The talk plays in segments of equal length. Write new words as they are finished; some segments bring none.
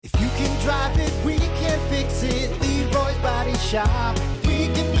drive it, we can fix it. Leroy's Body Shop. We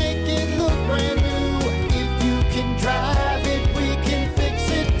can make it look brand new. If you can drive it, we can fix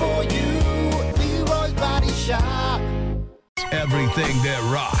it for you. Leroy's Body Shop. Everything that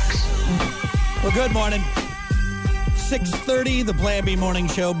rocks. Well, good morning. 6:30, the Plan B Morning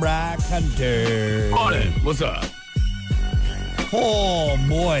Show. Brock Hunter. Morning. What's up? Oh,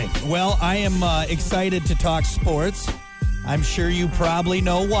 boy. Well, I am excited to talk sports. I'm sure you probably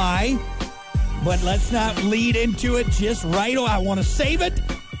know why. But let's not lead into it just right away. I want to save it.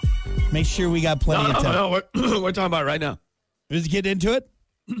 Make sure we got plenty of time. No, we're talking about it right now. Let's get into it.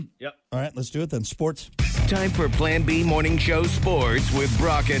 Yep. All right, let's do it then. Sports. Time for Plan B Morning Show Sports with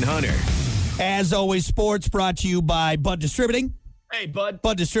Brock and Hunter. As always, sports brought to you by Bud Distributing. Hey, bud.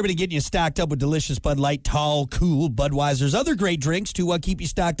 Bud Distributing getting you stocked up with delicious Bud Light, Tall, Cool, Budweiser's, other great drinks to keep you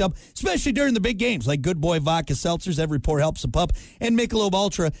stocked up, especially during the big games like Good Boy Vodka Seltzers, Every Pour Helps a Pup, and Michelob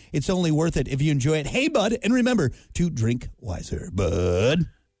Ultra. It's only worth it if you enjoy it. Hey, Bud, and remember to drink wiser, Bud.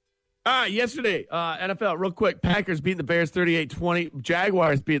 All right, yesterday, NFL, real quick. Packers beating the Bears 38-20.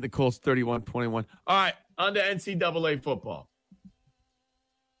 Jaguars beating the Colts 31-21. All right, on to NCAA football.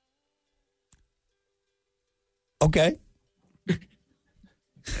 Okay.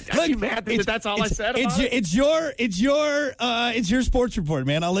 Are you mad that that's all I said about it? It's your sports report,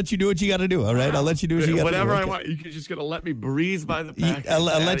 man. I'll let you do what you got to do. All right, I'll let you do what you got to do. Whatever I Okay. want. You're just gonna let me breeze by the Packers. I'll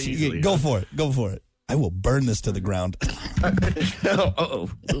let you easily, go for it. Go for it. I will burn this to the ground. Oh,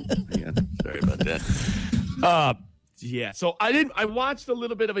 yeah. Sorry about that. Yeah. So I watched a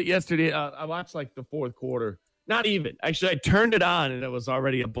little bit of it yesterday. I watched like the fourth quarter. Not even. Actually, I turned it on and it was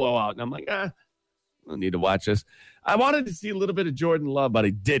already a blowout. And I'm like, I don't need to watch this. I wanted to see a little bit of Jordan Love, but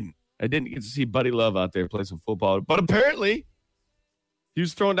I didn't. I didn't get to see Buddy Love out there play some football. But apparently, he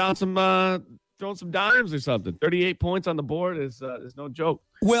was throwing some dimes or something. 38 points on the board is no joke.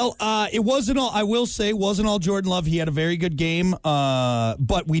 Well, it wasn't all. I will say, wasn't all Jordan Love. He had a very good game,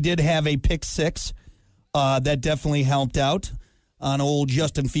 but we did have a pick six that definitely helped out on old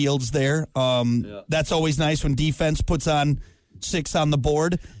Justin Fields there. That's always nice when defense puts on 6 on the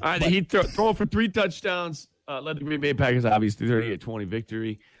board. All right, he throwing for 3 touchdowns. Led the Green Bay Packers, obviously, 38-20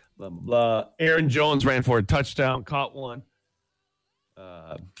 victory. Blah, blah, blah. Aaron Jones ran for a touchdown, caught one.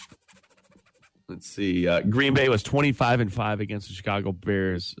 Let's see. Green Bay was 25-5 against the Chicago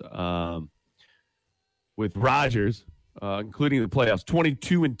Bears with Rodgers, including the playoffs.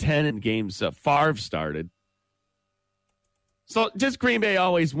 22-10 in games Favre started. So just Green Bay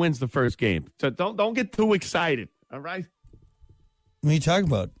always wins the first game. So don't get too excited. All right. What are you talking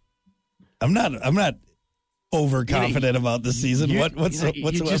about? I'm not overconfident about the season. What's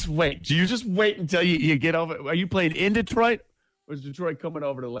just wait. You just wait until you get over. Are you playing in Detroit? Or is Detroit coming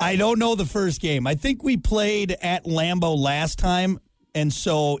over to Lambeau? I don't know the first game. I think we played at Lambeau last time, and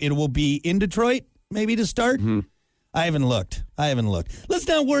so it will be in Detroit maybe to start. Mm-hmm. I haven't looked. Let's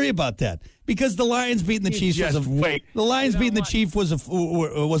not worry about that because the Lions beating the Chiefs beating the Chiefs was a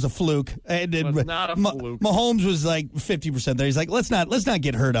fluke. And it was not a fluke. Mahomes was like 50% there. He's like, let's not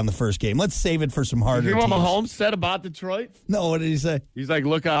get hurt on the first game. Let's save it for some harder. You know what teams. Mahomes said about Detroit? No, what did he say? He's like,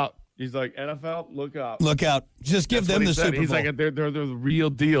 look out. He's like, NFL, look out. Look out. Just give them the Super Bowl. He's like, they're the real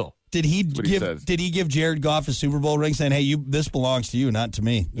deal. Did he give Jared Goff a Super Bowl ring saying, hey, this belongs to you, not to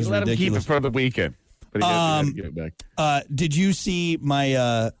me? He let him keep it for the weekend. But he had to get it back. Did you see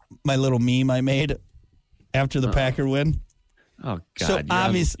my little meme I made after the Packer win? Oh God! So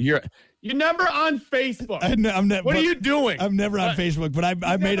obviously you're never on Facebook. I'm never. What are you doing? I'm never on Facebook, but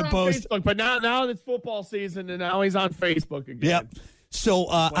I made a post. Facebook, but now it's football season, and now he's on Facebook again. Yep. So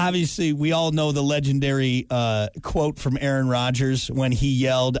obviously, we all know the legendary quote from Aaron Rodgers when he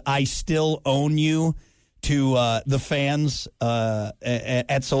yelled, "I still own you," to the fans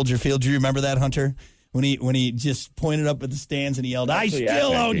at Soldier Field. Do you remember that, Hunter? When he just pointed up at the stands and he yelled, "I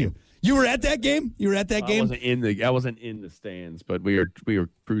still own you." You were at that game? You were at that game? I wasn't in the stands, but we were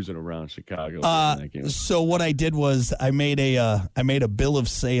cruising around Chicago. That game. So what I did was I made a bill of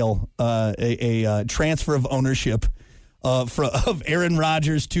sale, a transfer of ownership of Aaron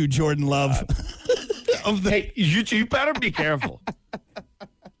Rodgers to Jordan Love. Hey, you better be careful.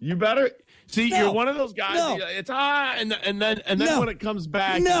 You better. See, you're one of those guys. It's and then when it comes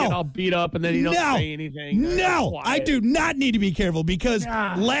back, you get all beat up, and then you don't say anything. No, I do not need to be careful because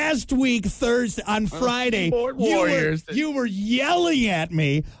last week, Thursday, on Friday, you were yelling at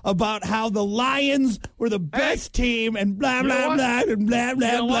me about how the Lions were the best team and blah, blah, blah, and blah,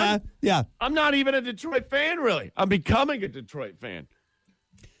 blah, blah. Yeah. I'm not even a Detroit fan, really. I'm becoming a Detroit fan.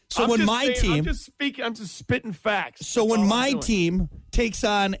 So when my team, I'm just spitting facts. So when my team takes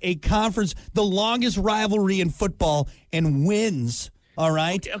on a conference, the longest rivalry in football, and wins, all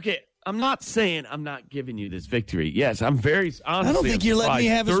right? Okay. I'm not saying I'm not giving you this victory. Yes, I'm very honestly. I don't think you're letting me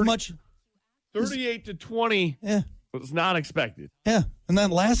have as much. 38-20 was not expected. Yeah, and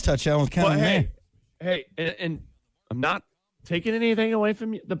that last touchdown was kind of hey, and I'm not taking anything away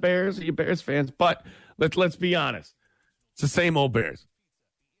from the Bears or you Bears fans, but let's be honest. It's the same old Bears.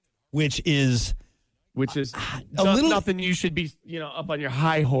 Which is nothing you should be, up on your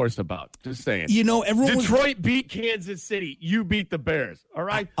high horse about. Just saying. Everyone Detroit beat Kansas City. You beat the Bears. All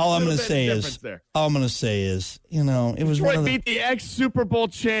right. All I'm going to say is, it was Detroit beat the ex-Super Bowl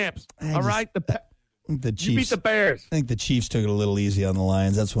champs. All right. The Chiefs. You beat the Bears. I think the Chiefs took it a little easy on the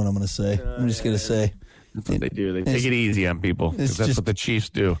Lions. That's what I'm going to say. I'm just going to say. That's what they do. They take it easy on people. That's what the Chiefs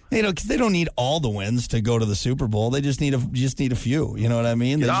do. Because they don't need all the wins to go to the Super Bowl. They just need a few. You know what I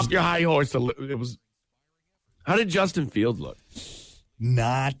mean? Get off your high horse. How did Justin Fields look?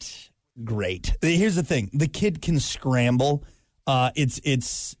 Not great. Here's the thing: the kid can scramble.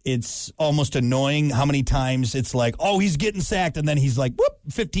 It's almost annoying how many times it's like, oh, he's getting sacked, and then he's like, whoop,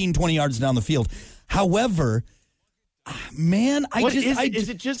 15, 20 yards down the field. However, man, is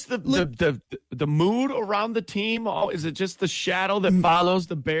it just the mood around the team? Is it just the shadow that follows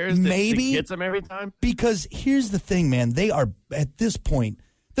the Bears that gets them every time? Because here's the thing, man. They are, at this point,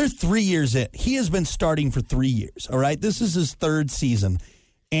 they're 3 years in. He has been starting for 3 years, all right? This is his third season.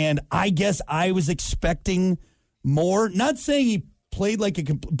 And I guess I was expecting more. Not saying he played like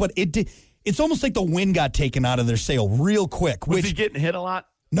but it's almost like the wind got taken out of their sail real quick. Was he getting hit a lot?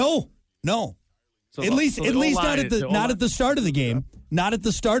 No. So at least not at the start of the game. Not at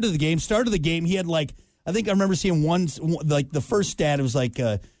the start of the game. Start of the game, he had I think I remember seeing the first stat. It was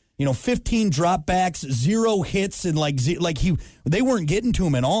 15 dropbacks, 0 hits, and they weren't getting to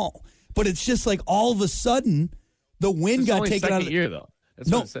him at all. But it's just like all of a sudden the wind got taken out of the year though. That's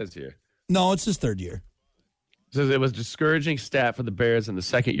what it says here. No, it's his third year. It says it was a discouraging stat for the Bears and the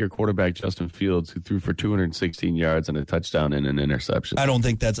second-year quarterback Justin Fields, who threw for 216 yards and a touchdown and an interception. I don't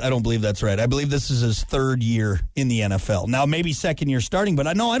believe that's right. I believe this is his third year in the NFL. Now maybe second year starting, but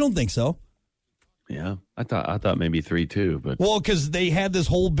I don't think so. Yeah, I thought maybe 3 too, but because they had this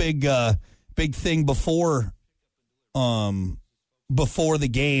whole big thing before the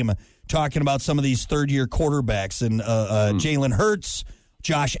game talking about some of these third-year quarterbacks and Jalen Hurts,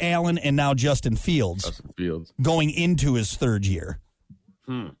 Josh Allen, and now Justin Fields going into his third year.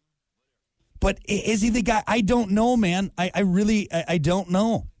 But is he the guy? I don't know, man. I really don't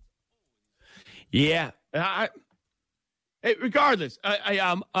know. Yeah. Regardless,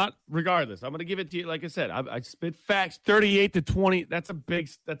 regardless, I'm going to give it to you. Like I said, I spit facts. 38-20. That's a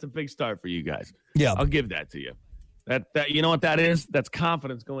big start for you guys. Yeah, I'll give that to you. That you know what that is? That's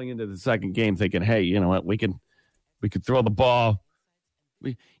confidence going into the second game, thinking, hey, you know what, we could throw the ball.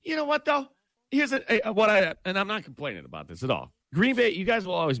 You know what though? Here's and I'm not complaining about this at all. Green Bay, you guys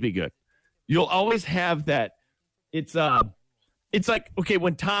will always be good. You'll always have that. It's like, okay,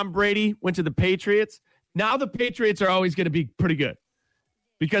 when Tom Brady went to the Patriots, now the Patriots are always going to be pretty good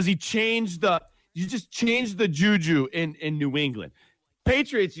because you just changed the juju in New England.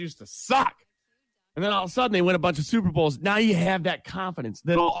 Patriots used to suck. And then all of a sudden they win a bunch of Super Bowls. Now you have that confidence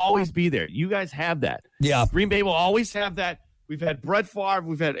that'll always be there. You guys have that. Yeah. Green Bay will always have that. We've had Brett Favre.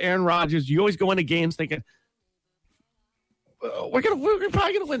 We've had Aaron Rodgers. You always go into games thinking, we're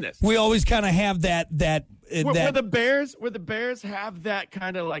probably gonna win this. We always kind of have that. Where the Bears have that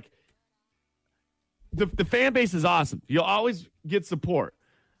kind of like the fan base is awesome. You'll always get support.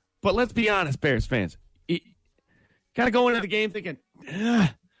 But let's be honest, Bears fans, kind of go into the game thinking,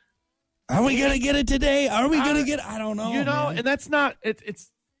 are we gonna get it today? Are we gonna get? I don't know. Man. And that's not.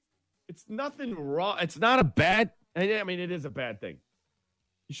 It's nothing wrong. It's not a bad. I mean, it is a bad thing.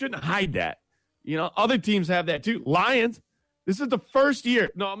 You shouldn't hide that. Other teams have that too. Lions. This is the first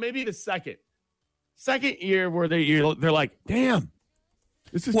year. No, maybe the second year where they're like, damn,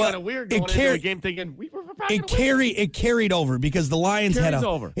 this is kind of weird going into the game thinking we're probably it carried over because the Lions had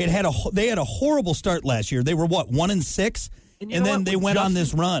a horrible start last year. They were 1-6, and then they went on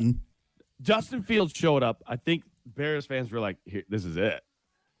this run. Justin Fields showed up. I think Bears fans were like, here, this is it.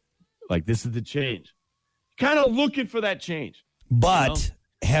 Like, this is the change. Kind of looking for that change. But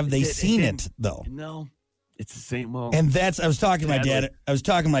have they seen it, though? No. It's the same old. And I was talking to my dad. I was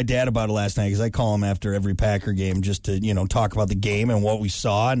talking to my dad about it last night because I call him after every Packer game just to, talk about the game and what we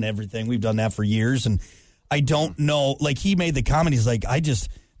saw and everything. We've done that for years. And I don't know. Like, he made the comment. He's like,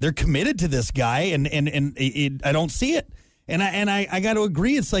 they're committed to this guy and I don't see it. And I got to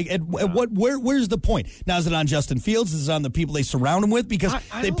agree. It's like, where's the point? Now, is it on Justin Fields? Is it on the people they surround him with? Because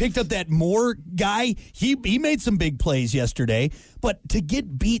they picked up that Moore guy. He made some big plays yesterday. But to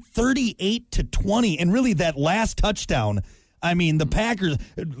get beat 38-20, and really that last touchdown I mean, the Packers,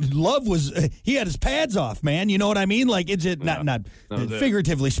 Love was, he had his pads off, man. You know what I mean? Like, it's not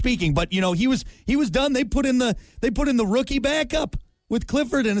figuratively speaking, but, you know, he was done. They put in the rookie backup with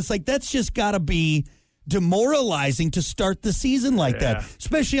Clifford, and it's like, that's just got to be demoralizing to start the season like that,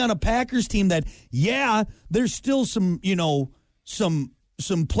 especially on a Packers team that, there's still some, you know, some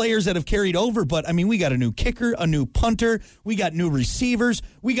players that have carried over, but I mean, we got a new kicker, a new punter, we got new receivers,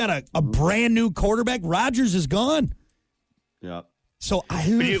 we got a brand new quarterback. Rodgers is gone. Yeah. So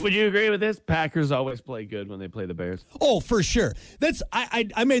would you agree with this? Packers always play good when they play the Bears. Oh, for sure. That's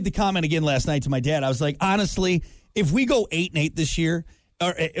I made the comment again last night to my dad. I was like, honestly, if we go 8-8 this year,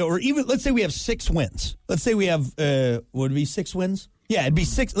 or even let's say we have 6 wins. Let's say we have would it be 6 wins? Yeah, it'd be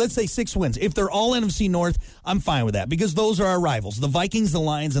 6. Let's say 6 wins. If they're all NFC North, I'm fine with that because those are our rivals: the Vikings, the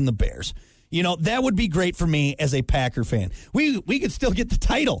Lions, and the Bears. You know, that would be great for me as a Packer fan. We could still get the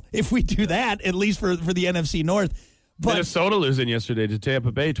title if we do that, at least for the NFC North. But Minnesota losing yesterday to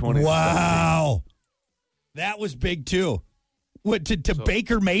Tampa Bay 20. Wow. That was big too. What to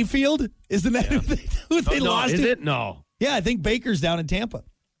Baker Mayfield? Isn't that who they lost? Is it? No. Yeah, I think Baker's down in Tampa.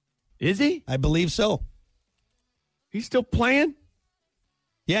 Is he? I believe so. He's still playing?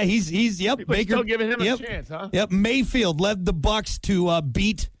 Yeah, he's People Baker still giving him a chance, huh? Yep, Mayfield led the Bucs to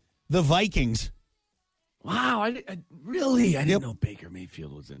beat the Vikings. Wow, I didn't know Baker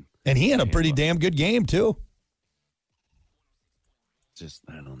Mayfield was in. And he had a pretty damn good game too. Just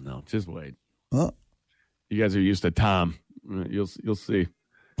I don't know. Just wait. Huh? You guys are used to Tom. You'll see.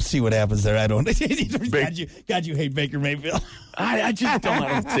 See what happens there. I don't. God, you hate Baker Mayfield. I just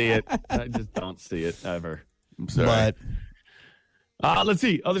don't see it. I just don't see it ever. I'm sorry. But let's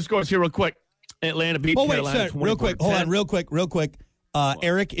see other scores here real quick. Atlanta beat Carolina. Real quick. Hold on, real quick.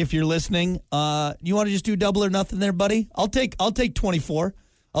 Eric, if you're listening, you want to just do double or nothing there, buddy? I'll take 24.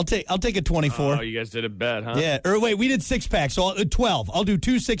 I'll take a 24. Oh, you guys did a bet, huh? Yeah. Or wait, we did 6-packs, so 12. I'll do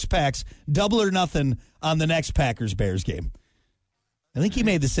 2 6-packs, double or nothing on the next Packers-Bears game. I think he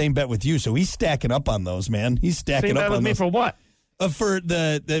made the same bet with you, so he's stacking up on those, man. He's stacking up on those. Same bet with me for what? For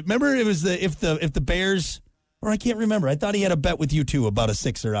the remember it was if the Bears, or I can't remember. I thought he had a bet with you too about a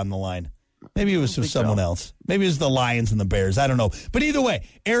 6er on the line. Maybe it was with someone else. Maybe it was the Lions and the Bears. I don't know. But either way,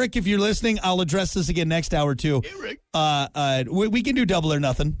 Eric, if you're listening, I'll address this again next hour too. Eric. We can do double or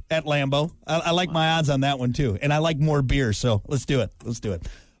nothing at Lambeau. I like my odds on that one too, and I like more beer. So let's do it.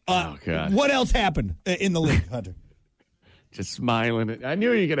 Oh God! What else happened in the league, Hunter? Just smiling. I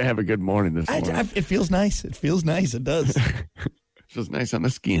knew you were going to have a good morning this morning. It feels nice. It feels nice. It does. Feels nice on the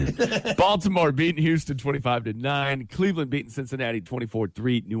skin. Baltimore beating Houston 25-9. Cleveland beating Cincinnati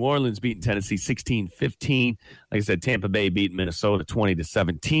 24-3. New Orleans beating Tennessee 16-15. Like I said, Tampa Bay beating Minnesota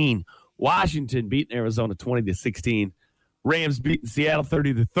 20-17. Washington beating Arizona 20-16. Rams beating Seattle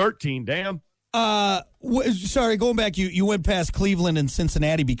 30-13. Damn. Sorry, going back, you went past Cleveland and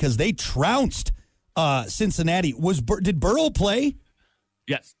Cincinnati because they trounced Cincinnati. Did Burrow play?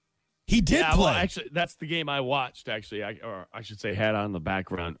 Yes. He did play. Well, actually, that's the game I watched, actually. I should say had on the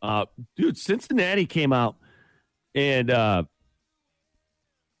background. Dude, Cincinnati came out and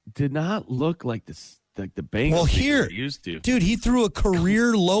did not look like the Bengals used to. Dude, he threw a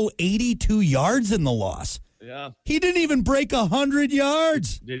career low 82 yards in the loss. Yeah. He didn't even break 100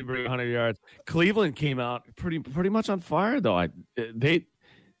 yards. Didn't break 100 yards. Cleveland came out pretty much on fire, though. They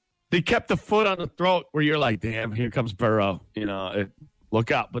kept the foot on the throat where you're like, damn, here comes Burrow. You know, look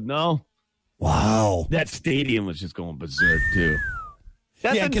out. But no. Wow. That stadium was just going berserk, too.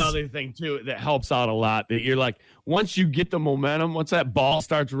 That's another thing, too, that helps out a lot. That you're like, once you get the momentum, once that ball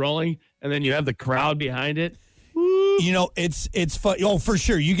starts rolling, and then you have the crowd behind it. Woo. You know, it's fun. Oh, for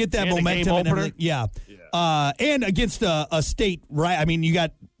sure. You get that momentum and everything. Yeah. And against a state, right? I mean, you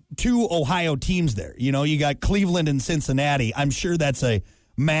got 2 Ohio teams there. You know, you got Cleveland and Cincinnati. I'm sure that's a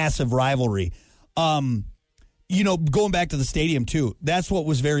massive rivalry. You know, going back to the stadium too, that's what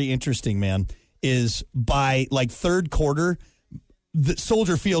was very interesting, man, is by like third quarter, the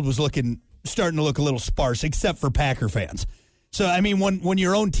Soldier Field was starting to look a little sparse, except for Packer fans. So, I mean, when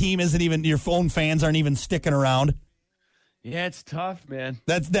your own team isn't even, your own fans aren't even sticking around. Yeah, it's tough, man.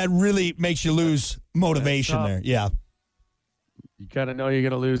 That really makes you lose motivation there. Yeah. You got to know you're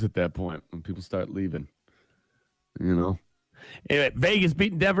going to lose at that point when people start leaving, you know. Anyway, Vegas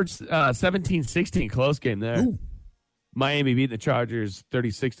beating Denver 17-16, close game there. Ooh. Miami beating the Chargers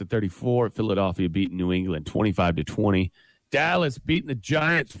 36-34. Philadelphia beating New England 25-20. Dallas beating the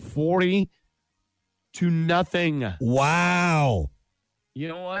Giants 40-0. Wow. You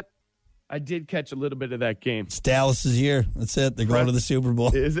know what? I did catch a little bit of that game. It's Dallas's year. That's it. They're going to the Super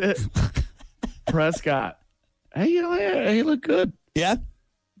Bowl. Is it? Prescott. Hey, you know, he looked good. Yeah.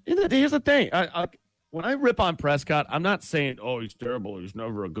 Here's the thing. when I rip on Prescott, I'm not saying, oh, he's terrible. He's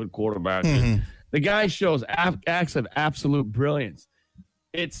never a good quarterback. Mm-hmm. The guy shows acts of absolute brilliance.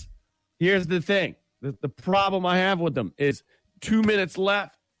 Here's the thing. The problem I have with him is 2 minutes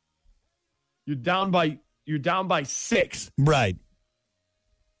left. You're down by 6. Right.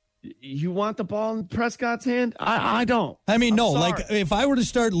 You want the ball in Prescott's hand? I don't. I mean, no. sorry. Like if I were to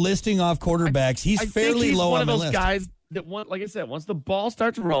start listing off quarterbacks, he's I fairly think he's low one on of the those list. guys that like I said, once the ball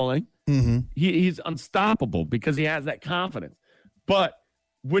starts rolling, Mm-hmm. he's unstoppable because he has that confidence. But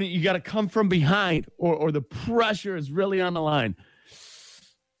when you got to come from behind or the pressure is really on the line,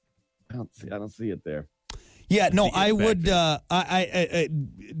 I don't see it there. Yeah, no, I would. I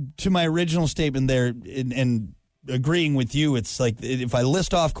to my original statement there, and agreeing with you, it's like if I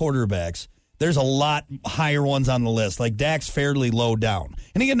list off quarterbacks, there's a lot higher ones on the list. Like Dak's fairly low down,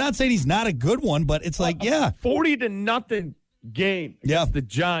 and again, not saying he's not a good one, but it's like, yeah, 40-0 game against the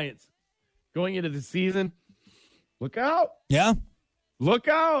Giants going into the season. Look out! yeah. Look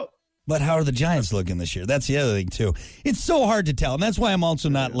out! But how are the Giants looking this year? That's the other thing too. It's so hard to tell, and that's why I'm also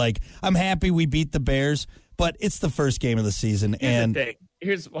not like I'm happy we beat the Bears. But it's the first game of the season, and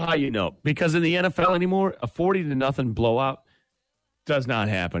here's how you know. Because in the NFL anymore, a 40-0 blowout does not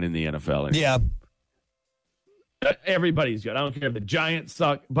happen in the NFL anymore. Yeah. Everybody's good. I don't care if the Giants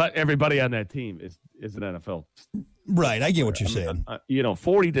suck, but everybody on that team is an NFL. Right, I get what you're saying.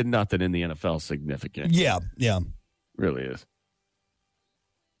 40-0 in the NFL is significant. Yeah, yeah. Really is.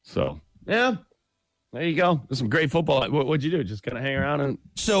 So, yeah. There you go. There's some great football. What'd you do? Just kind of hang around and.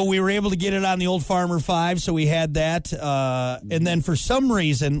 So we were able to get it on the old Farmer 5, so we had that. And then for some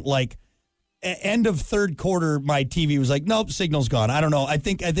reason, like end of third quarter, my TV was like, nope, signal's gone. I don't know. I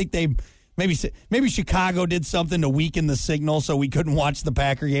think they maybe Chicago did something to weaken the signal so we couldn't watch the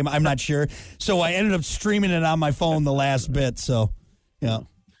Packer game. I'm not sure. So I ended up streaming it on my phone the last bit. So, yeah.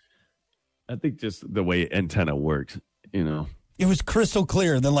 I think just the way antenna works, It was crystal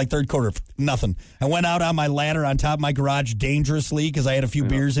clear. Then, like third quarter, nothing. I went out on my ladder on top of my garage dangerously because I had a few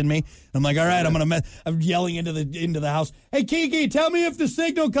beers in me. I'm like, all right, I'm yelling into the house. Hey, Kiki, tell me if the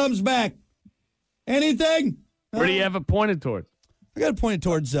signal comes back. Anything? Where do you have it pointed towards? I got it pointed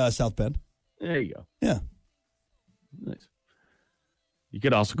towards South Bend. There you go. Yeah. Nice. You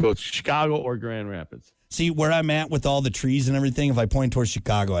could also go to Chicago or Grand Rapids. See where I'm at with all the trees and everything. If I point towards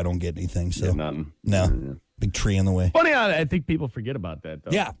Chicago, I don't get anything. So nothing. No. Yeah. Big tree in the way. Funny how I think people forget about that, though.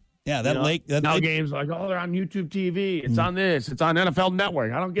 Yeah. Yeah, that lake. Now games like, they're on YouTube TV. It's on this. It's on NFL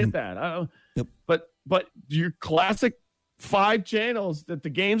Network. I don't get that. I don't. Yep. But your classic 5 channels that the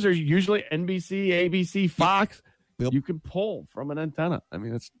games are usually NBC, ABC, Fox. Yep. You can pull from an antenna. I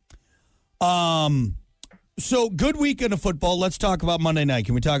mean, it's. So good weekend of football. Let's talk about Monday night.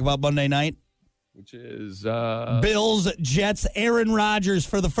 Can we talk about Monday night? Which is Bills, Jets, Aaron Rodgers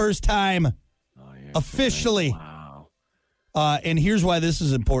for the first time. Officially. Wow. And here's why this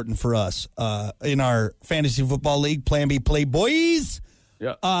is important for us in our fantasy football league, Plan B Play Boys.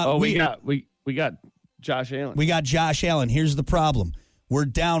 Yeah. We got Josh Allen. We got Josh Allen. Here's the problem. We're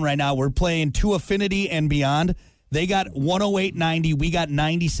down right now. We're playing to affinity and beyond. They got 108.90. We got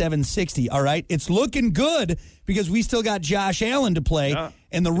 97.60. All right. It's looking good because we still got Josh Allen to play. Yeah.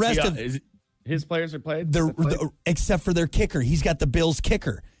 And the rest of his players are played? except for their kicker. He's got the Bills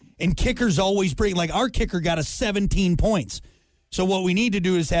kicker. And kickers always bring, like our kicker got us 17 points. So what we need to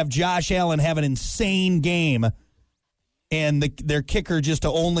do is have Josh Allen have an insane game and their kicker just to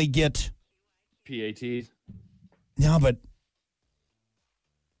only get PATs. No, but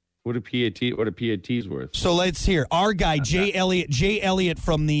what are PATs worth? So let's hear our guy Jay Elliott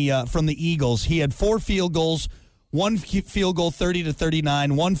from the Eagles. He had 4 field goals, 1 field goal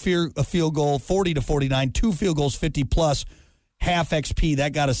 30-39, 1 field goal 40-49, 2 field goals 50+ half XP.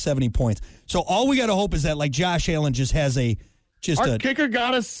 That got us 70 points. So all we got to hope is that like Josh Allen just has a kicker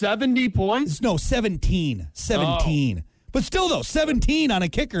got us 70 points. No, 17. Oh. But still though, 17 on a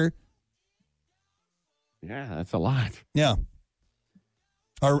kicker. Yeah, that's a lot. Yeah.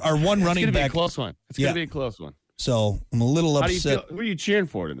 Our one running back. It's going to be a close one. It's going to be a close one. So I'm a little upset. How do you feel? Who are you cheering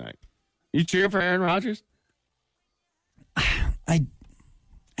for tonight? You cheering for Aaron Rodgers? I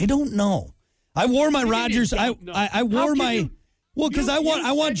don't know. I wore my Rodgers. I wore my. Well, because I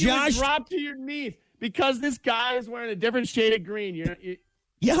want Josh. Drop to your knees because this guy is wearing a different shade of green.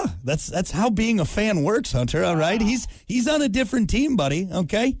 Yeah, that's how being a fan works, Hunter. All right, he's on a different team, buddy.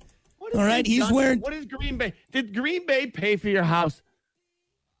 Okay, all right. He's wearing. What is Green Bay? Did Green Bay pay for your house?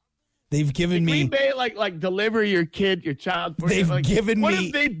 They've given me. Green Bay like deliver your child. For they've given me. What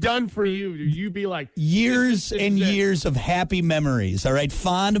have they done for you? You be like years and years of happy memories. All right,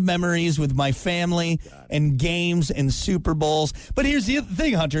 fond memories with my family and games and Super Bowls. But here's the other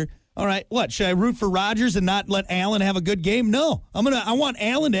thing, Hunter. All right. What? Should I root for Rodgers and not let Allen have a good game? No. I want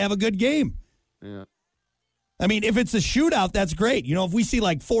Allen to have a good game. Yeah. I mean, if it's a shootout, that's great. If we see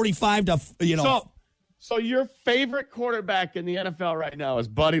like 45 to, So your favorite quarterback in the NFL right now is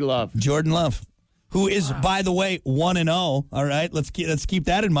Buddy Love. Jordan Love, who is, by the way, 1-0. All right. Let's keep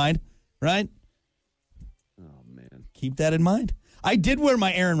that in mind, right? Oh, man. Keep that in mind. I did wear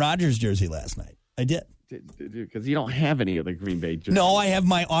my Aaron Rodgers jersey last night. I did. Because you don't have any of the Green Bay jerseys. No, I have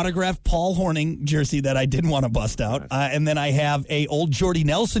my autographed Paul Hornung jersey that I didn't want to bust out. And then I have a old Jordy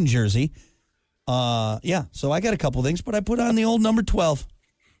Nelson jersey. So I got a couple things, but I put on the old number 12.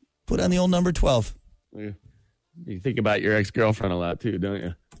 You think about your ex-girlfriend a lot, too, don't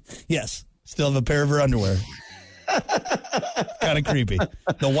you? Yes. Still have a pair of her underwear. Kind of creepy.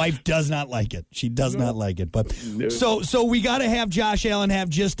 The wife does not like it. She does not like it. But so we got to have Josh Allen have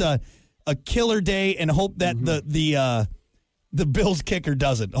just a killer day and hope that the Bills kicker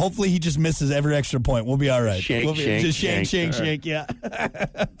doesn't. Hopefully he just misses every extra point. We'll be all right. Shank, yeah.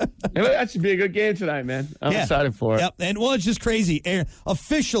 That should be a good game tonight, man. I'm excited for it. Yep. And it's just crazy.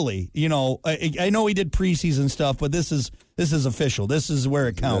 Officially, I know he did preseason stuff, but this is official. This is where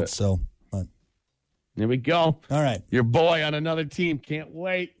it counts. So here we go. All right. Your boy on another team. Can't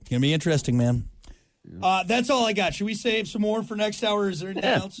wait. It's going to be interesting, man. That's all I got. Should we save some more for next hour? Is there anything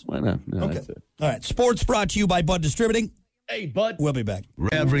else? Why not? No, okay. That's it. All right. Sports brought to you by Bud Distributing. Hey, Bud. We'll be back.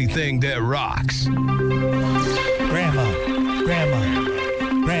 Everything that rocks. Grandma.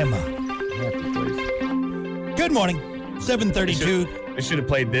 Happy place. Good morning. 7:32. We should have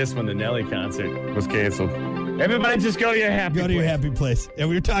played this when the Nelly concert was canceled. Everybody just go to your happy place. Go to your happy place. And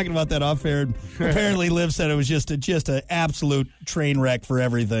we were talking about that off air. And apparently, Liv said it was just an absolute train wreck for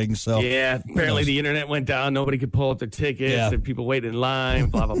everything. So yeah, apparently the internet went down. Nobody could pull up their tickets. There were people waiting in line.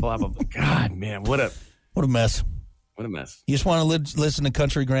 Blah blah blah blah. God, man, what a mess. What a mess. You just want to listen to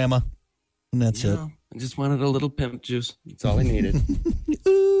country grandma, and that's it. I just wanted a little pimp juice. That's all I needed.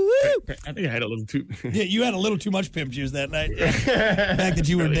 I think I had a little too. Yeah, you had a little too much pimp juice that night. The fact that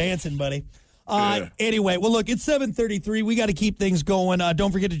you were dancing, buddy. Anyway, well, look, it's 7:33. We got to keep things going.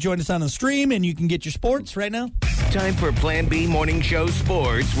 Don't forget to join us on the stream, and you can get your sports right now. Time for Plan B Morning Show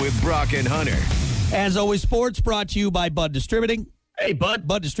Sports with Brock and Hunter. As always, sports brought to you by Bud Distributing. Hey, Bud.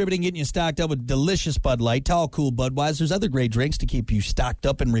 Bud Distributing, getting you stocked up with delicious Bud Light, tall, cool Budweiser's, other great drinks to keep you stocked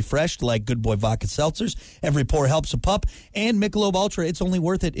up and refreshed, like Good Boy Vodka Seltzers. Every pour helps a pup. And Michelob Ultra, it's only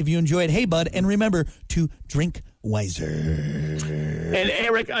worth it if you enjoy it. Hey, Bud, and remember to drink wiser. And,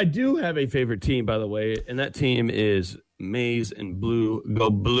 Eric, I do have a favorite team, by the way, and that team is Maize and Blue. Go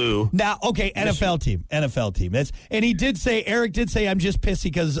Blue. Now, okay, NFL team. And he did say, Eric did say, I'm just pissed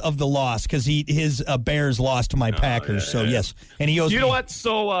because of the loss, because his Bears lost to my Packers. So, yes. And he owes You me know what?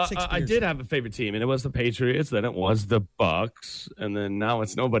 So, $6 I did have a favorite team, and it was the Patriots. Then it was the Bucks. And then now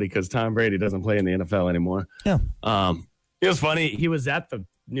it's nobody because Tom Brady doesn't play in the NFL anymore. Yeah. It was funny. He was at the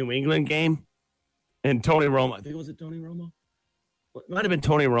New England game, and Tony Romo, I think, was it Tony Romo? It might have been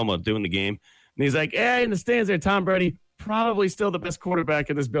Tony Romo doing the game. And he's like, in the stands there, Tom Brady, probably still the best quarterback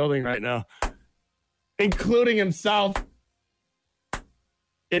in this building right now, including himself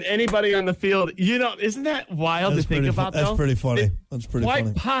and anybody on the field. Isn't that wild to think about, though? That's pretty funny. That's pretty funny.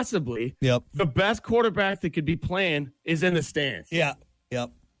 Quite possibly, Yep. the best quarterback that could be playing is in the stands. Yeah.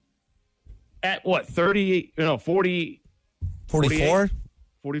 Yep. At what, 40, 44?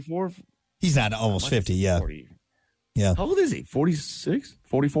 44? He's not almost 50, yeah. 40. Yeah. How old is he? 46?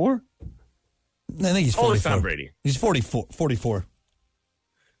 44? I think he's 44. How old is Tom Brady? He's 44.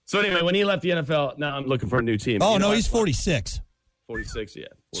 So anyway, when he left the NFL, now I'm looking for a new team. Oh, no, he's 46. 46, yeah.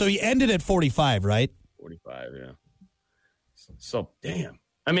 46. So he ended at 45, right? 45, yeah. So, damn.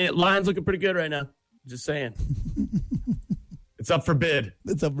 I mean, Lions looking pretty good right now. Just saying. It's up for bid.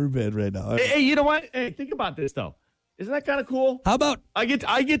 It's up for bid right now. Hey, you know what? Hey, think about this, though. Isn't that kind of cool? How about I get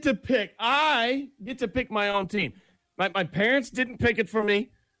to pick my own team. My parents didn't pick it for me.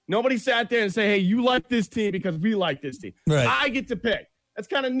 Nobody sat there and say, hey, you like this team because we like this team. Right. I get to pick. That's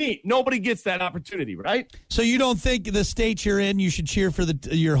kind of neat. Nobody gets that opportunity, right? So you don't think the state you're in, you should cheer for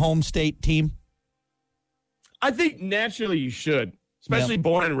your home state team? I think naturally you should, especially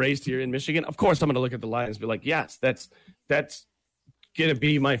born and raised here in Michigan. Of course, I'm going to look at the Lions and be like, yes, that's going to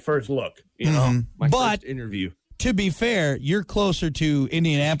be my first look, my first interview. To be fair, you're closer to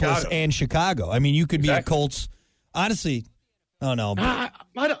Indianapolis and Chicago. I mean, you could be a Colts. Honestly, oh no, I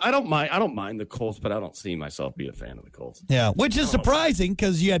don't mind. I don't mind the Colts, but I don't see myself being a fan of the Colts. Yeah, which is surprising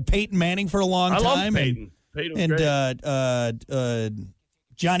because you had Peyton Manning for a long time. I love Peyton. And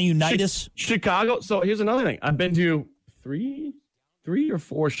Johnny Unitas. Chicago. So here's another thing. I've been to three or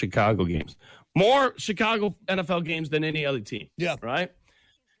four Chicago games. More Chicago NFL games than any other team. Yeah. Right?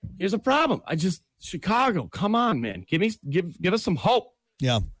 here's a problem. Chicago, come on, man. Give us some hope.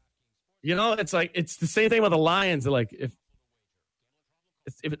 Yeah. You know, it's like it's the same thing with the Lions. Like if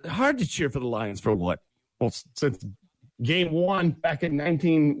it's hard to cheer for the Lions for what? Well, since game 1 back in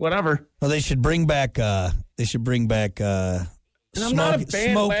 19 whatever. Well, they should bring back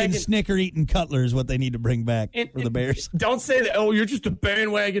smoking, snicker eating Cutler is what they need to bring back for the Bears. Don't say that. Oh, you're just a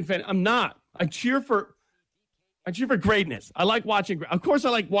bandwagon fan. I'm not. I cheer for greatness. I like watching. Of course, I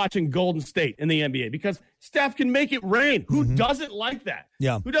like watching Golden State in the NBA because Steph can make it rain. Who doesn't like that?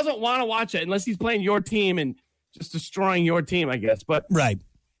 Yeah. Who doesn't want to watch it unless he's playing your team and just destroying your team, I guess. But right.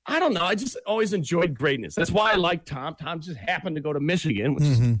 I don't know. I just always enjoyed greatness. That's why I like Tom. Tom just happened to go to Michigan, which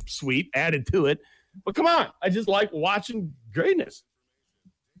is sweet, added to it. But come on. I just like watching greatness.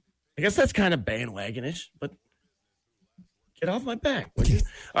 I guess that's kind of bandwagonish, but get off my back, would you?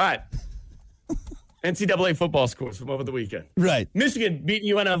 All right. NCAA football scores from over the weekend. Right. Michigan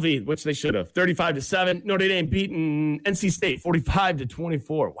beating UNLV, which they should have. 35-7. Notre Dame beating NC State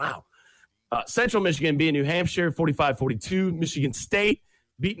 45-24. Wow. Central Michigan beating New Hampshire 45-42. Michigan State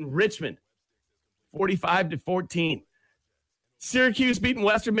beating Richmond 45-14. Syracuse beating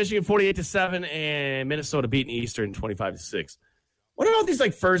Western Michigan 48-7, and Minnesota beating Eastern 25-6. What about these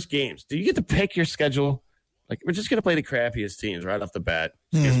first games? Do you get to pick your schedule? We're just gonna play the crappiest teams right off the bat.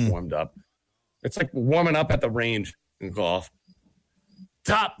 Just get warmed up. It's like warming up at the range in golf.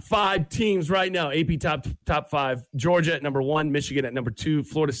 Top 5 teams right now. AP top 5. Georgia at number 1. Michigan at number 2.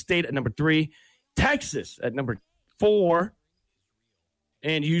 Florida State at number 3. Texas at number 4.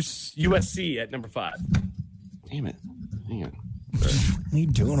 And USC at number 5. Damn it. Hang on. What are you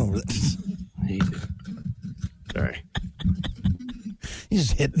doing over there? Sorry. You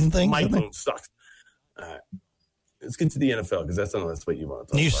just hitting things? My phone sucks. All right. Let's get to the NFL because that's what you want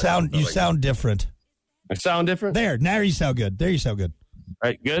to talk about. You sound different. I sound different? Now you sound good. There you sound good. All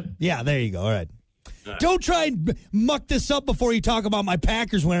right, good? Yeah, there you go. All right. Don't try and muck this up before you talk about my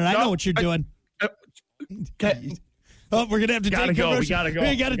Packers winning. I know what you're doing. Oh, we're going to have to take a commercial. We got to go.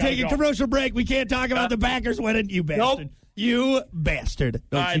 We got to take a commercial break. We can't talk about the Packers winning. You bastard. Nope. You bastard.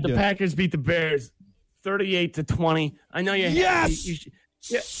 All right, the Packers beat the Bears 38-20. I know you. Yes.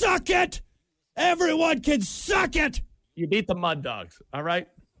 Suck it. Everyone can suck it. You beat the Mud Dogs, all right?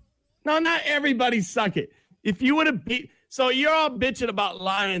 No, not everybody suck it. If you would have so you're all bitching about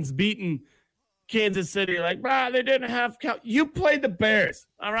Lions beating Kansas City. Like, they didn't have you played the Bears,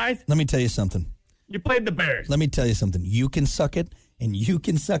 all right? Let me tell you something. You played the Bears. Let me tell you something. You can suck it, and you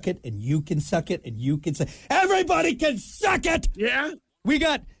can suck it, and you can suck it, and you can suck it. Everybody can suck it. Yeah? We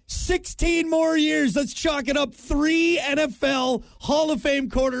got 16 more years. Let's chalk it up. 3 NFL Hall of Fame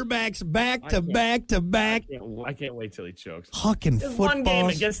quarterbacks back to back. I can't wait till he chokes. Hucking footballs. One game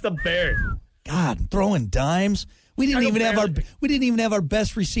against the Bears. God, throwing dimes. We didn't even have our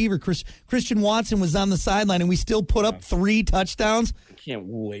best receiver. Christian Watson was on the sideline, and we still put up 3 touchdowns. I can't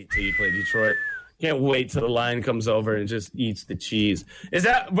wait till you play Detroit. Can't wait till the line comes over and just eats the cheese.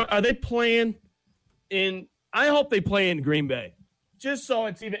 Are they playing in? I hope they play in Green Bay. Just so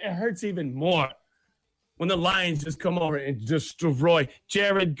it hurts even more when the Lions just come over and just destroy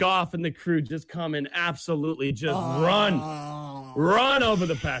Jared Goff and the crew. Just come and absolutely just run over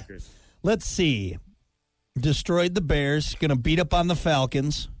the Packers. Let's see. Destroyed the Bears. Going to beat up on the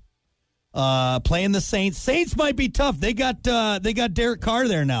Falcons. Playing the Saints. Saints might be tough. They got Derek Carr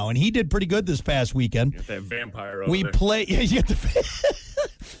there now, and he did pretty good this past weekend. Got that vampire over we there. Play. Yeah, you got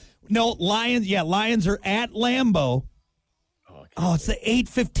no Lions. Yeah, Lions are at Lambeau. Oh, it's the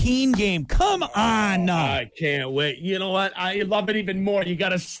 8:15 game. Come on. I can't wait. You know what? I love it even more. You got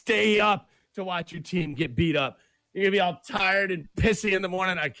to stay up to watch your team get beat up. You're going to be all tired and pissy in the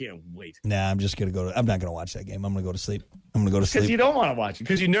morning. I can't wait. Nah, I'm just going to I'm not going to watch that game. I'm going to go to sleep. Because you don't want to watch it.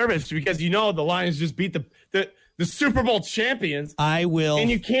 Because you're nervous. Because you know the Lions just beat the Super Bowl champions. I will. And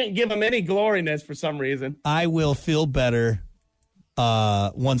you can't give them any gloriness for some reason. I will feel better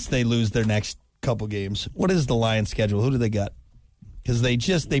once they lose their next couple games. What is the Lions schedule? Who do they got? Because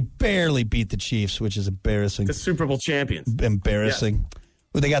they barely beat the Chiefs, which is embarrassing. The Super Bowl champions. Embarrassing. Yes.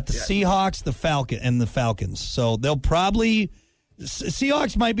 Well, they got the Seahawks, the Falcons. So they'll probably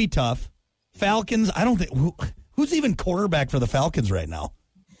Seahawks might be tough. Falcons, I don't think who's even quarterback for the Falcons right now.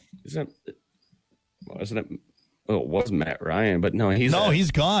 It was Matt Ryan, but no,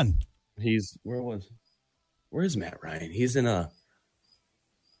 he's gone. Where is Matt Ryan? He's in a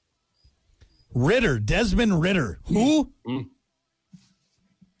Desmond Ritter. Who? Mm-hmm.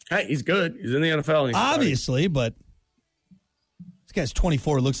 Hey, he's good. He's in the NFL. And obviously, but this guy's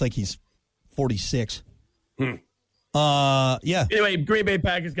 24. Looks like he's 46. Yeah. Anyway, Green Bay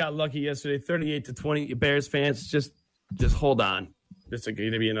Packers got lucky yesterday, 38-20. You Bears fans, just hold on. It's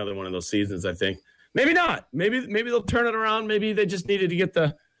going to be another one of those seasons, I think. Maybe not. Maybe they'll turn it around. Maybe they just needed to get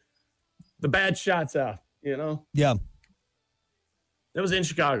the bad shots out, you know? Yeah. It was in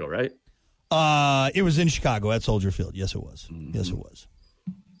Chicago, right? It was in Chicago at Soldier Field. Yes, it was. Mm-hmm. Yes, it was.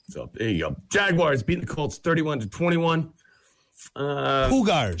 So there you go. Jaguars beating the Colts 31-21.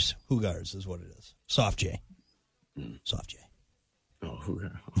 Hoogars. Hoogars is what it is. Soft J. Soft J. Oh,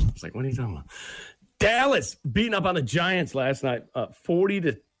 I was like, what are you talking about? Dallas beating up on the Giants last night,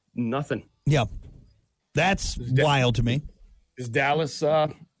 40-0. Yeah. That's wild to me. Is Dallas are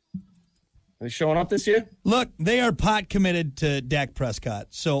they showing up this year? Look, they are pot committed to Dak Prescott.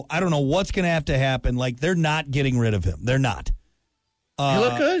 So I don't know what's going to have to happen. Like, they're not getting rid of him. They're not. He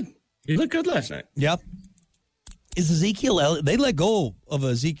looked good. He looked good last night. Yep. Is Ezekiel Elliott? They let go of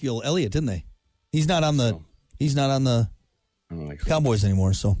Ezekiel Elliott, didn't they? He's not on the I don't like so. Cowboys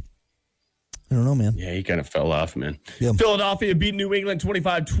anymore, so I don't know, man. Yeah, he kind of fell off, man. Yeah. Philadelphia beat New England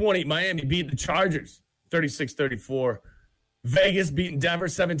 25-20. Miami beat the Chargers 36-34. Vegas beating Denver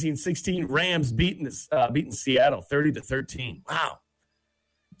 17-16. Rams beating Seattle 30-13. Wow.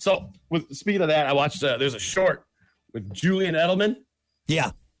 So, speaking of that, I watched. There's a short with Julian Edelman.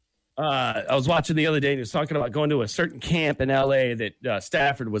 Yeah. I was watching the other day, and he was talking about going to a certain camp in L.A. that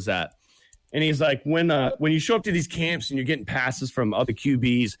Stafford was at. And he's like, when you show up to these camps and you're getting passes from other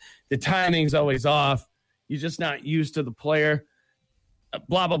QBs, the timing's always off. You're just not used to the player,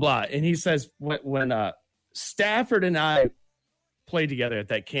 blah, blah, blah. And he says, when Stafford and I played together at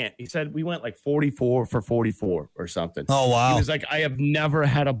that camp, he said we went like 44 for 44 or something. Oh, wow. He was like, I have never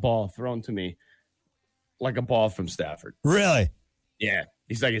had a ball thrown to me like a ball from Stafford. Really? Yeah.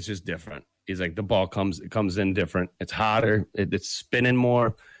 He's like, it's just different. He's like, the ball comes in different. It's hotter. It's spinning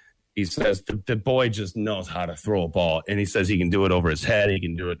more. He says the boy just knows how to throw a ball, and he says he can do it over his head. He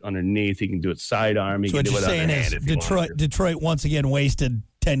can do it underneath. He can do it sidearm. He So can what do you're it saying underhand is if he wanted to. Detroit once again wasted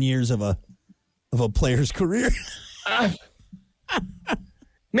 10 years of a player's career.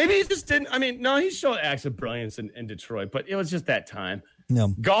 Maybe he just didn't. I mean, no, he showed acts of brilliance in Detroit, but it was just that time.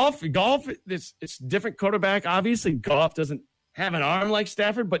 No. Golf, it's different quarterback. Obviously, Goff doesn't have an arm like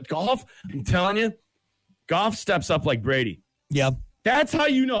Stafford, but Goff, I'm telling you, Goff steps up like Brady. Yeah. That's how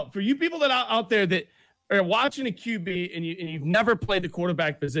you know. For you people that are out there that are watching a QB and you've never played the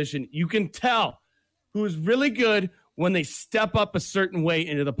quarterback position, you can tell who is really good when they step up a certain way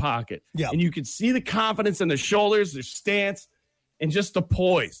into the pocket. Yeah. And you can see the confidence in their shoulders, their stance, and just the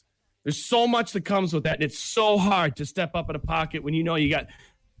poise. There's so much that comes with that. And it's so hard to step up in a pocket when you know you got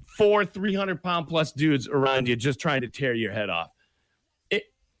 4 300-pound plus dudes around you just trying to tear your head off.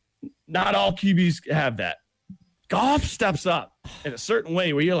 Not all QBs have that. Goff steps up in a certain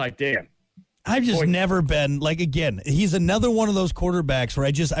way where you're like, damn. I've just never been, like, again, he's another one of those quarterbacks where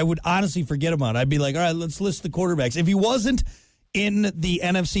I would honestly forget him on. I'd be like, all right, let's list the quarterbacks. If he wasn't in the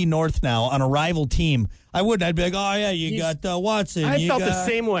NFC North now on a rival team, I'd be like, oh, yeah, you got Watson. I felt the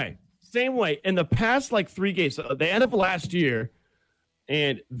same way. Same way. In the past, like, 3 games, the end of last year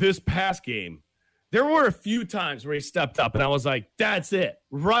and this past game, there were a few times where he stepped up, and I was like, that's it.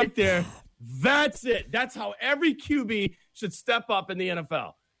 Right there. That's it. That's how every QB should step up in the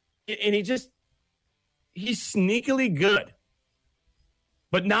NFL. And he's sneakily good,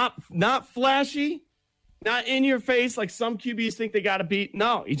 but not flashy, not in your face like some QBs think they got to beat.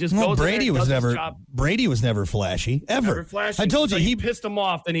 No, he just goes. Brady was never flashy ever. Never flashy. I told you he pissed him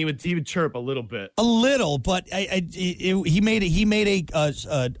off. Then he would chirp a little bit. A little, but he made a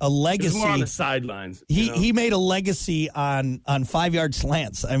legacy. It was more on the sidelines. He made a legacy on 5-yard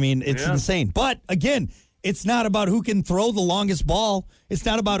slants. I mean, it's insane. But again, it's not about who can throw the longest ball. It's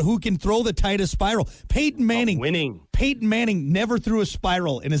not about who can throw the tightest spiral. Peyton Manning never threw a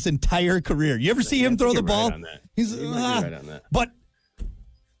spiral in his entire career. You ever see him throw the ball? Right He's right on that. But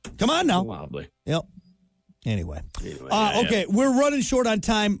come on now. Wobbly. Yep. Anyway. Okay, we're running short on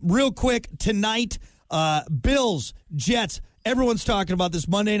time. Real quick, tonight, Bills, Jets. Everyone's talking about this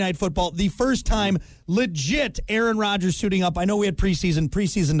Monday Night Football. The first time legit Aaron Rodgers suiting up. I know we had preseason.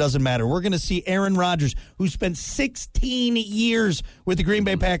 Preseason doesn't matter. We're going to see Aaron Rodgers, who spent 16 years with the Green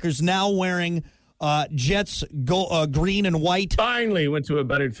Bay Packers, now wearing Jets green and white. Finally went to a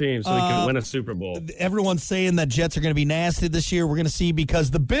better team so he can win a Super Bowl. Everyone's saying that Jets are going to be nasty this year. We're going to see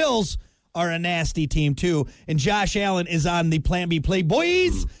because the Bills are a nasty team too. And Josh Allen is on the Plan B play,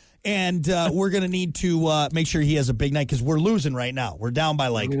 boys. And we're going to need to make sure he has a big night because we're losing right now. We're down by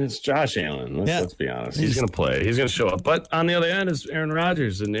it's Josh Allen. Let's be honest. He's going to play. He's going to show up. But on the other end is Aaron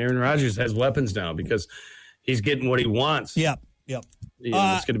Rodgers. And Aaron Rodgers has weapons now because he's getting what he wants. Yep.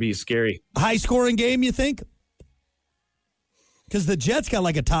 It's going to be scary. High-scoring game, you think? Because the Jets got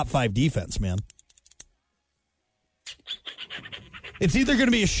like a top 5 defense, man. It's either going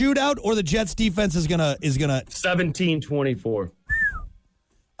to be a shootout or the Jets defense is gonna 17-24.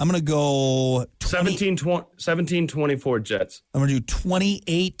 I'm going to go 17-24 Jets. I'm going to do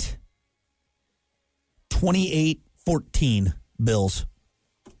 28-14 Bills.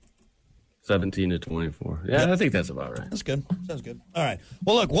 17-24. Yeah, I think that's about right. That's good. Sounds good. All right.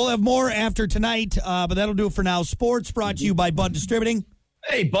 Well, look, we'll have more after tonight, but that'll do it for now. Sports brought to you by Bud Distributing.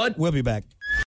 Hey, Bud. We'll be back.